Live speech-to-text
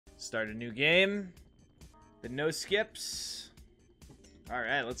Start a new game. The no skips.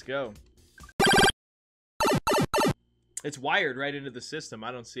 Alright, let's go. It's wired right into the system.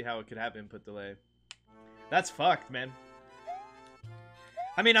 I don't see how it could have input delay. That's fucked, man.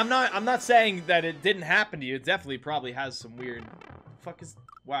 I mean, I'm not saying that it didn't happen to you. It definitely probably has some weird... Fuck is...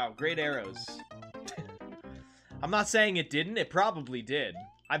 Wow, great arrows. I'm not saying it didn't. It probably did.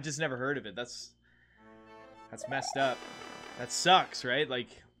 I've just never heard of it. That's messed up. That sucks, right? Like,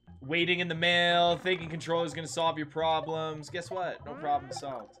 waiting in the mail, thinking controller's gonna solve your problems. Guess what? No problem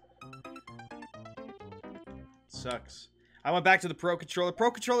solved. Sucks. I went back to the Pro Controller.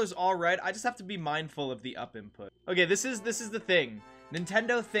 Pro Controller's alright. I just have to be mindful of the up input. Okay, this is the thing.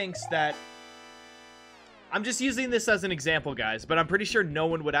 Nintendo thinks that... I'm just using this as an example, guys, but I'm pretty sure no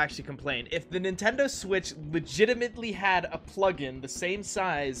one would actually complain. If the Nintendo Switch legitimately had a plugin the same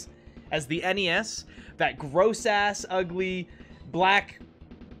size as the NES, that gross-ass, ugly, black,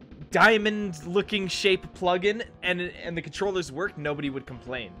 diamond-looking shape plugin, and the controllers worked, nobody would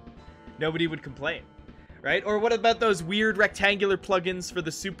complain. Nobody would complain, right? Or what about those weird rectangular plugins for the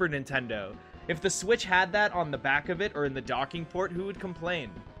Super Nintendo? If the Switch had that on the back of it or in the docking port, who would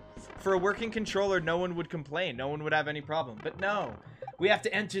complain? For a working controller, no one would complain. No one would have any problem. But no, we have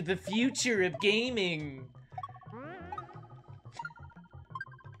to enter the future of gaming.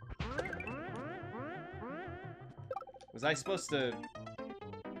 Was I supposed to...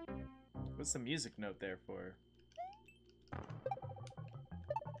 What's the music note there for?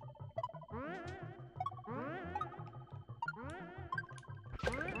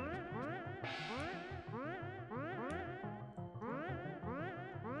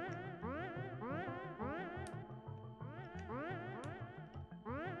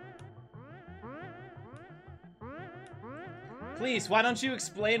 Please, why don't you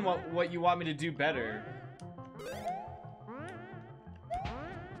explain what you want me to do better?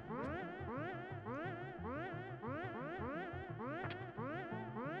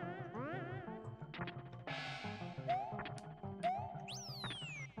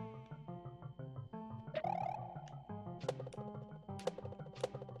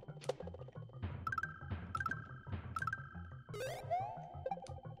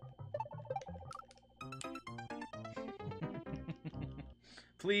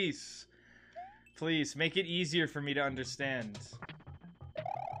 Please. Please, make it easier for me to understand.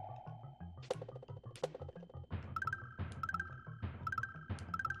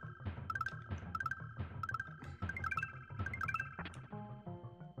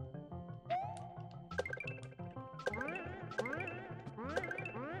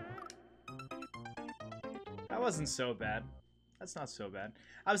 That wasn't so bad. That's not so bad.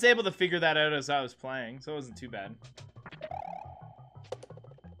 I was able to figure that out as I was playing, so it wasn't too bad.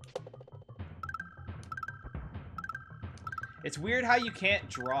 It's weird how you can't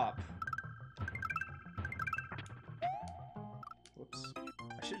drop. Whoops.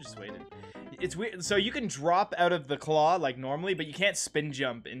 I should have just waited. It's weird. So you can drop out of the claw like normally, but you can't spin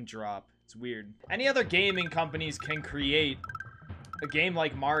jump and drop. It's weird. Any other gaming companies can create a game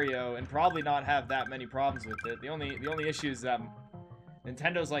like Mario and probably not have that many problems with it. The only issue is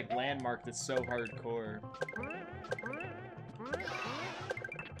Nintendo's like landmark that's so hardcore.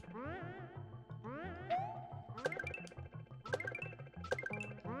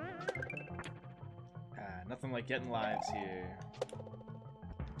 Nothing like getting lives here.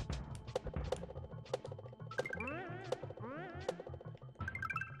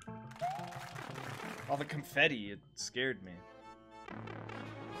 All the confetti, it scared me.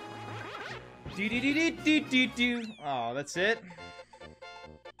 Do do do do do do do. Oh, that's it.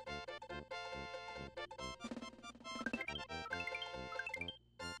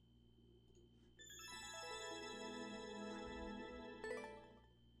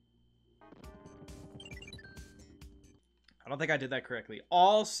 I don't think I did that correctly.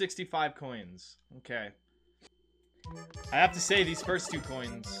 All 65 coins. Okay. I have to say, these first 2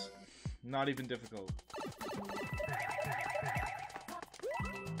 coins, not even difficult.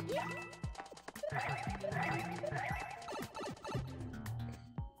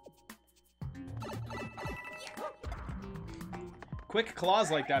 Quick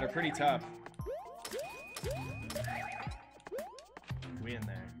claws like that are pretty tough. We in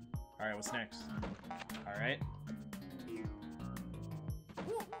there. Alright, what's next? Alright.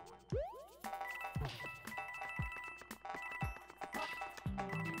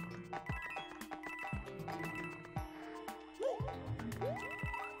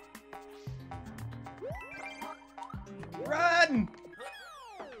 Run!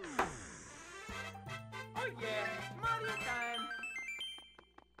 Oh yeah, Mario time.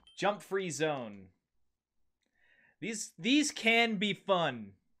 Jump free zone. These can be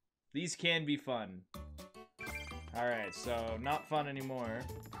fun. These can be fun. Alright, so not fun anymore.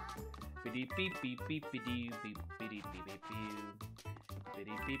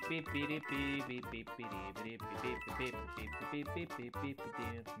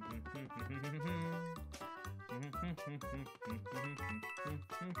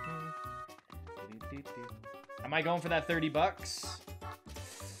 Am I going for that 30 bucks?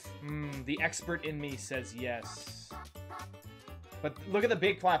 The expert in me says yes. But look at the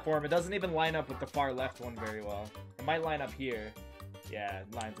big platform. It doesn't even line up with the far left one very well. It might line up here. Yeah,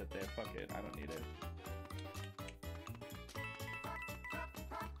 it lines up there. Fuck it. I don't need it.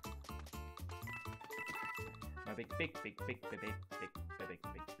 My big.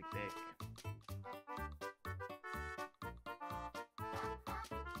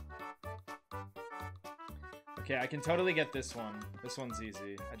 Okay, I can totally get this one. This one's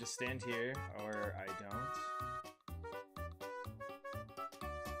easy. I just stand here, or I don't.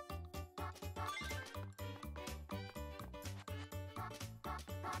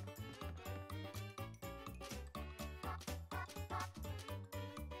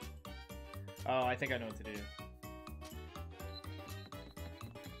 Oh, I think I know what to do.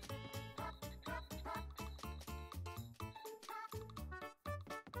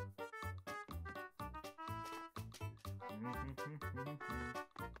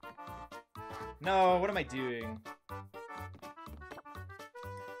 No, what am I doing?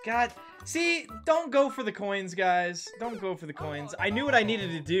 God, see, don't go for the coins, guys. Don't go for the coins. I knew what I needed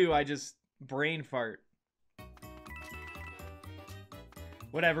to do, I just brain fart.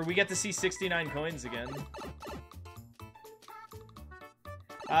 Whatever, we get to see 69 coins again.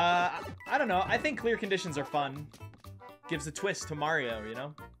 I don't know, I think clear conditions are fun. Gives a twist to Mario, you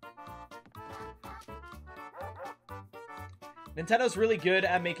know? Nintendo's really good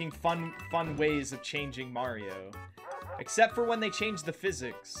at making fun ways of changing Mario. Except for when they change the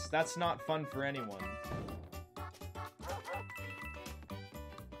physics. That's not fun for anyone.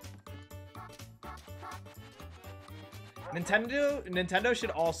 Nintendo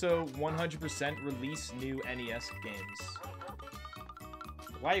should also 100% release new NES games.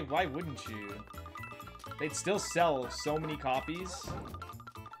 Why wouldn't you? They'd still sell so many copies.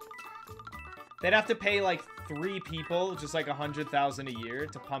 They'd have to pay like 3 people just like 100,000 a year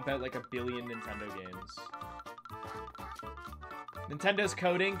to pump out like 1 billion Nintendo games. Nintendo's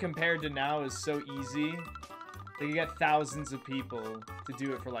coding compared to now is so easy. They can get thousands of people to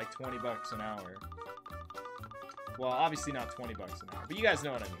do it for like 20 bucks an hour. Well, obviously not 20 bucks an hour, but you guys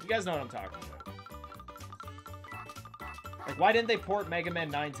know what I mean. You guys know what I'm talking about. Like, why didn't they port Mega Man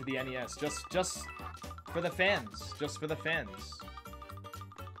 9 to the NES? Just for the fans. Just for the fans.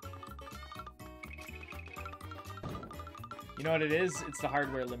 You know what it is? It's the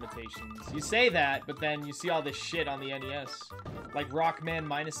hardware limitations. You say that, but then you see all this shit on the NES. Like Rockman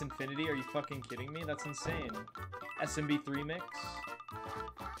minus Infinity? Are you fucking kidding me? That's insane. SMB3 mix?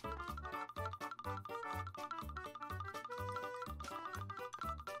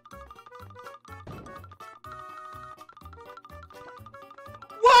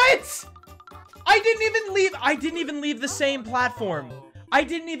 What?! I didn't even leave the same platform. I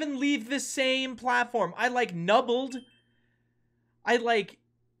didn't even leave the same platform. I like nubbled. I like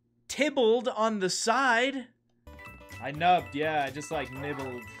tibbled on the side. I nubbed, yeah, I just like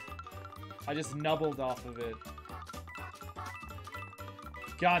nibbled. I just nubbled off of it.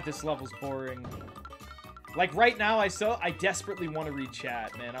 God, this level's boring. Like right now, I desperately want to read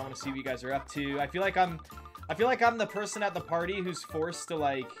chat, man. I want to see what you guys are up to. I feel like I'm the person at the party who's forced to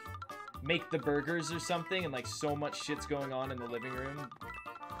like make the burgers or something, and like so much shit's going on in the living room.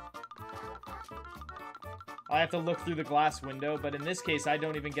 I have to look through the glass window, but in this case, I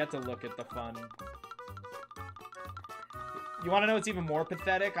don't even get to look at the fun. You want to know what's even more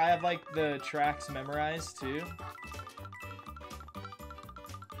pathetic? I have, like, the tracks memorized, too.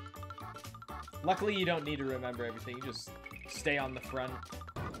 Luckily, you don't need to remember everything. You just stay on the front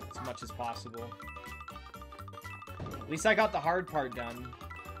as much as possible. At least I got the hard part done.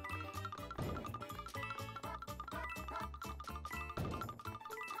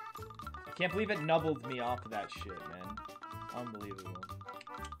 I can't believe it nubbled me off of that shit, man. Unbelievable.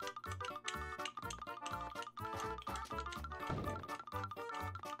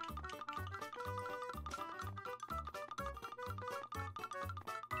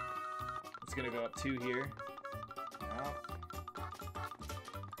 It's gonna go up 2 here. Oh.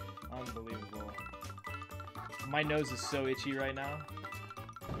 Unbelievable. My nose is so itchy right now.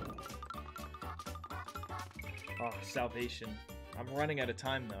 Oh, salvation. I'm running out of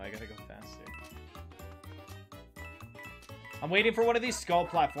time, though. I gotta go faster. I'm waiting for one of these skull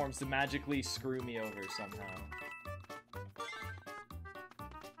platforms to magically screw me over somehow.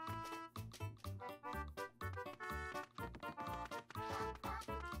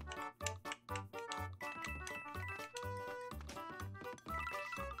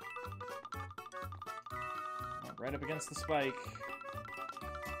 Right up against the spike.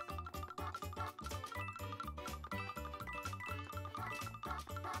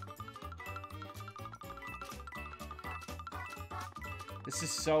 This is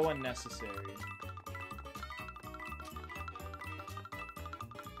so unnecessary.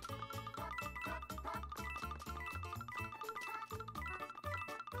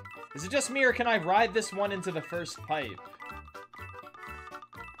 Is it just me, or can I ride this one into the first pipe?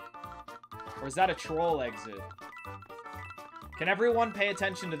 Or is that a troll exit? Can everyone pay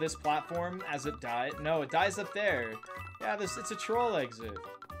attention to this platform as it dies? No, it dies up there. Yeah, it's a troll exit.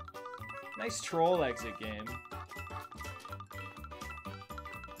 Nice troll exit game.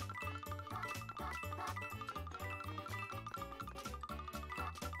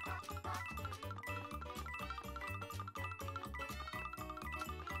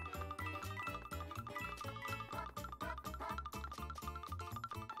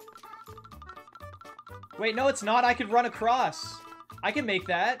 Wait, no, it's not. I could run across. I can make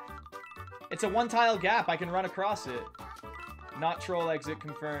that. It's a one-tile gap. I can run across it. Not troll exit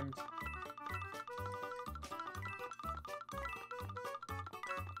confirmed.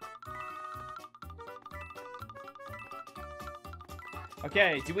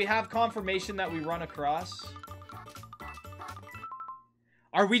 Okay, do we have confirmation that we run across?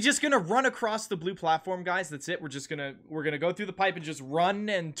 Are we just gonna run across the blue platform, guys? That's it. We're gonna go through the pipe and just run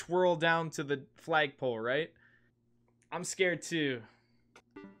and twirl down to the flagpole, right? I'm scared too.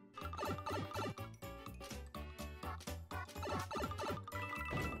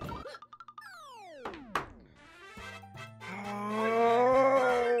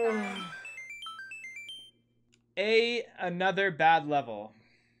 Another bad level.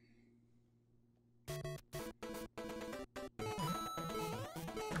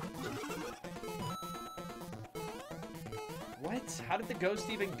 What? How did the ghost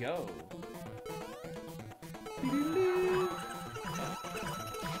even go?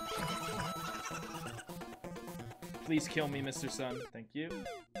 Please kill me, Mr. Sun. Thank you.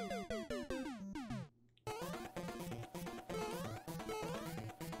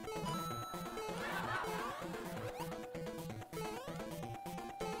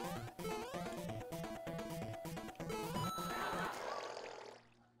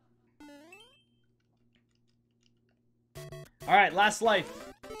 Alright, last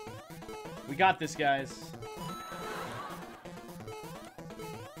life. We got this, guys.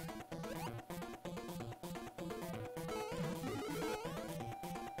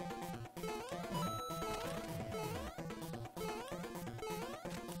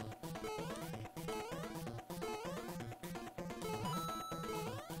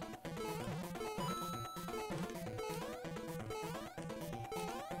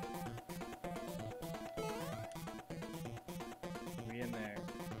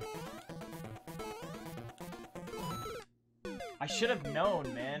 I should have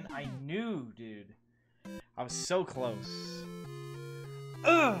known, man. I knew, dude. I was so close.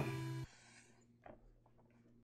 Ugh!